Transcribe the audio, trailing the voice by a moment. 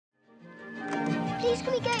please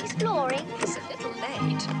can we go exploring? It's a little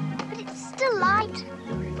late. But it's still light.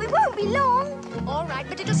 We won't be long. All right,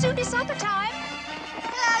 but it'll soon be supper time.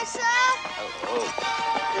 Hello, sir.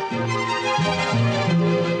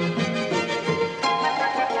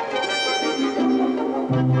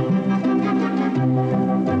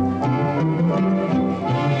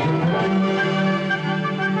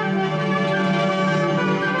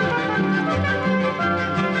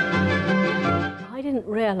 I didn't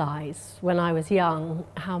realise when I was young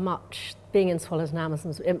how much being in Swallows and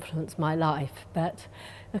Amazons influenced my life, but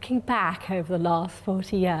looking back over the last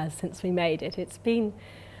 40 years since we made it, it's been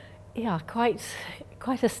quite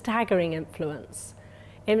a staggering influence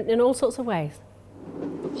in all sorts of ways.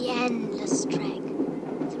 The endless trek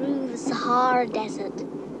through the Sahara Desert.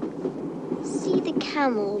 See the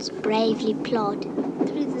camels bravely plod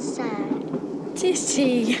through the sand.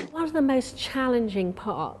 Titty! One of the most challenging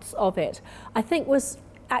parts of it, I think, was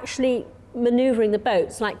actually manoeuvring the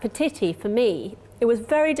boats. Like for Titty, for me, it was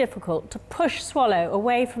very difficult to push Swallow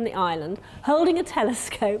away from the island, holding a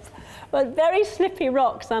telescope, but very slippy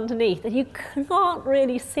rocks underneath, and you can't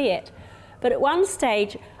really see it. But at one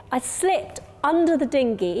stage, I slipped under the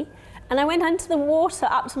dinghy, and I went into the water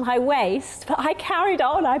up to my waist, but I carried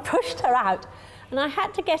on, I pushed her out, and I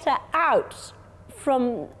had to get her out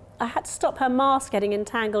from, I had to stop her mast getting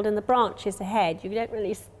entangled in the branches ahead. You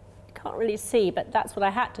can't really see, but that's what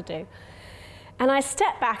I had to do. And I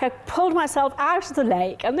stepped back, I pulled myself out of the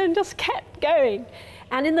lake and then just kept going.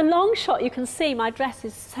 And in the long shot, you can see my dress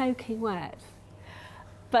is soaking wet.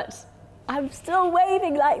 But I'm still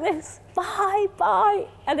waving like this, bye, bye.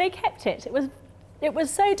 And they kept it. It was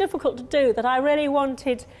so difficult to do that I really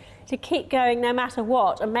wanted to keep going no matter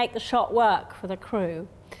what and make the shot work for the crew.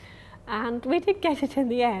 And we did get it in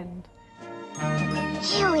the end.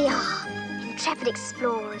 Here we are, intrepid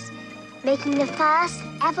explorers, making the first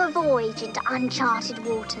ever voyage into uncharted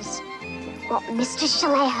waters. What mystery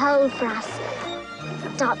shall they hold for us?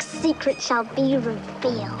 What dark secret shall be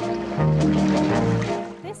revealed?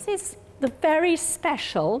 This is the very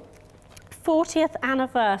special 40th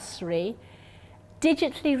anniversary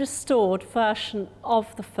digitally restored version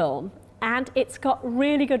of the film, and it's got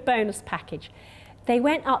really good bonus package. They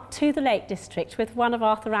went up to the Lake District with one of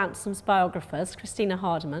Arthur Ransom's biographers, Christina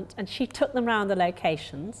Hardiment, and she took them around the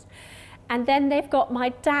locations. And then they've got my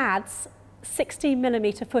dad's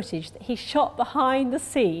 16mm footage that he shot behind the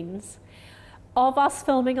scenes of us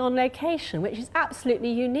filming on location, which is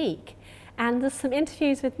absolutely unique. And there's some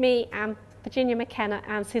interviews with me and Virginia McKenna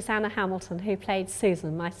and Susanna Hamilton, who played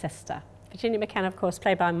Susan, my sister. Virginia McKenna, of course,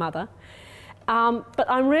 played by Mother. But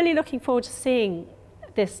I'm really looking forward to seeing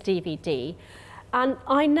this DVD. And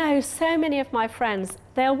I know so many of my friends,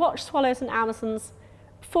 they'll watch Swallows and Amazons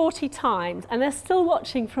 40 times, and they're still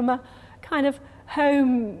watching from a kind of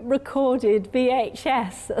home-recorded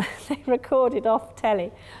VHS that they recorded off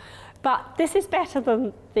telly. But this is better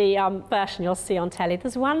than the version you'll see on telly.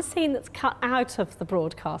 There's one scene that's cut out of the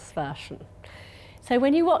broadcast version. So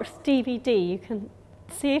when you watch the DVD, you can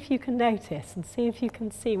see if you can notice and see if you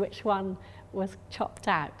can see which one was chopped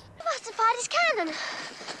out. He must have fired his cannon.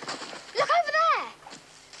 Look over there.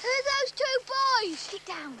 Who are those two boys? Get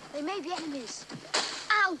down. They may be enemies.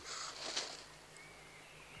 Ow.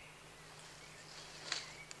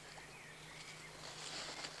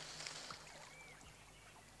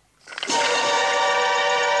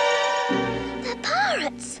 They're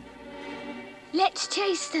pirates. Let's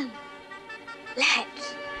chase them.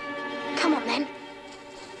 Let's. Come on, then.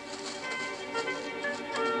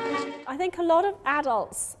 I think a lot of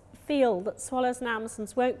adults feel that Swallows and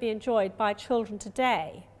Amazons won't be enjoyed by children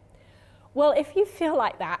today. Well, if you feel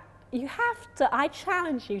like that, you have to, I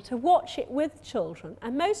challenge you to watch it with children.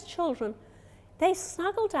 And most children, they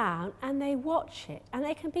snuggle down and they watch it. And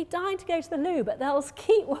they can be dying to go to the loo, but they'll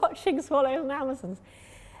keep watching Swallows and Amazons.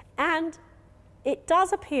 And it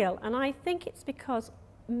does appeal, and I think it's because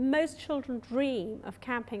most children dream of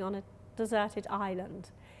camping on a deserted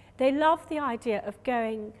island. They love the idea of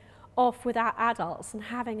going off without adults and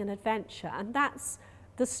having an adventure, and that's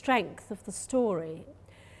the strength of the story.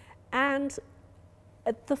 And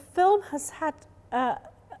the film has had a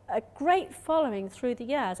great following through the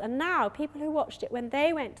years, and now people who watched it when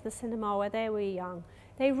they went to the cinema where they were young,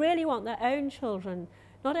 they really want their own children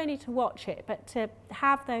not only to watch it, but to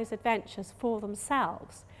have those adventures for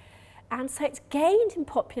themselves. And so it's gained in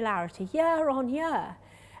popularity year on year.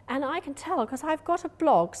 And I can tell, because I've got a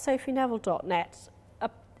blog, sophieneville.net,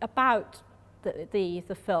 about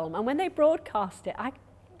the film. And when they broadcast it,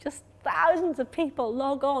 thousands of people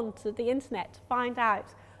log on to the internet to find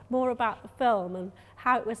out more about the film and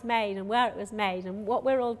how it was made and where it was made and what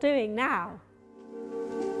we're all doing now.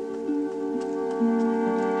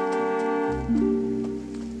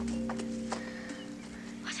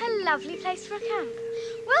 lovely place for a camp.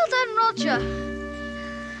 Well done, Roger.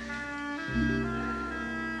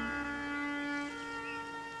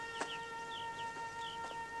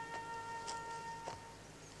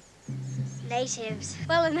 Natives.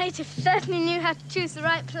 Well, the natives certainly knew how to choose the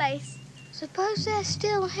right place. Suppose they're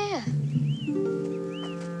still here.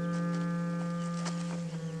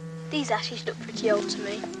 These ashes look pretty old to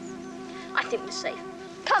me. I think we're safe.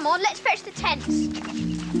 Come on, let's fetch the tents.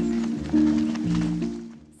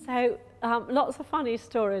 So, lots of funny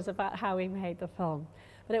stories about how we made the film.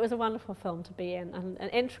 But it was a wonderful film to be in and an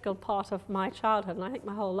integral part of my childhood and I think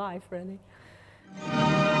my whole life, really.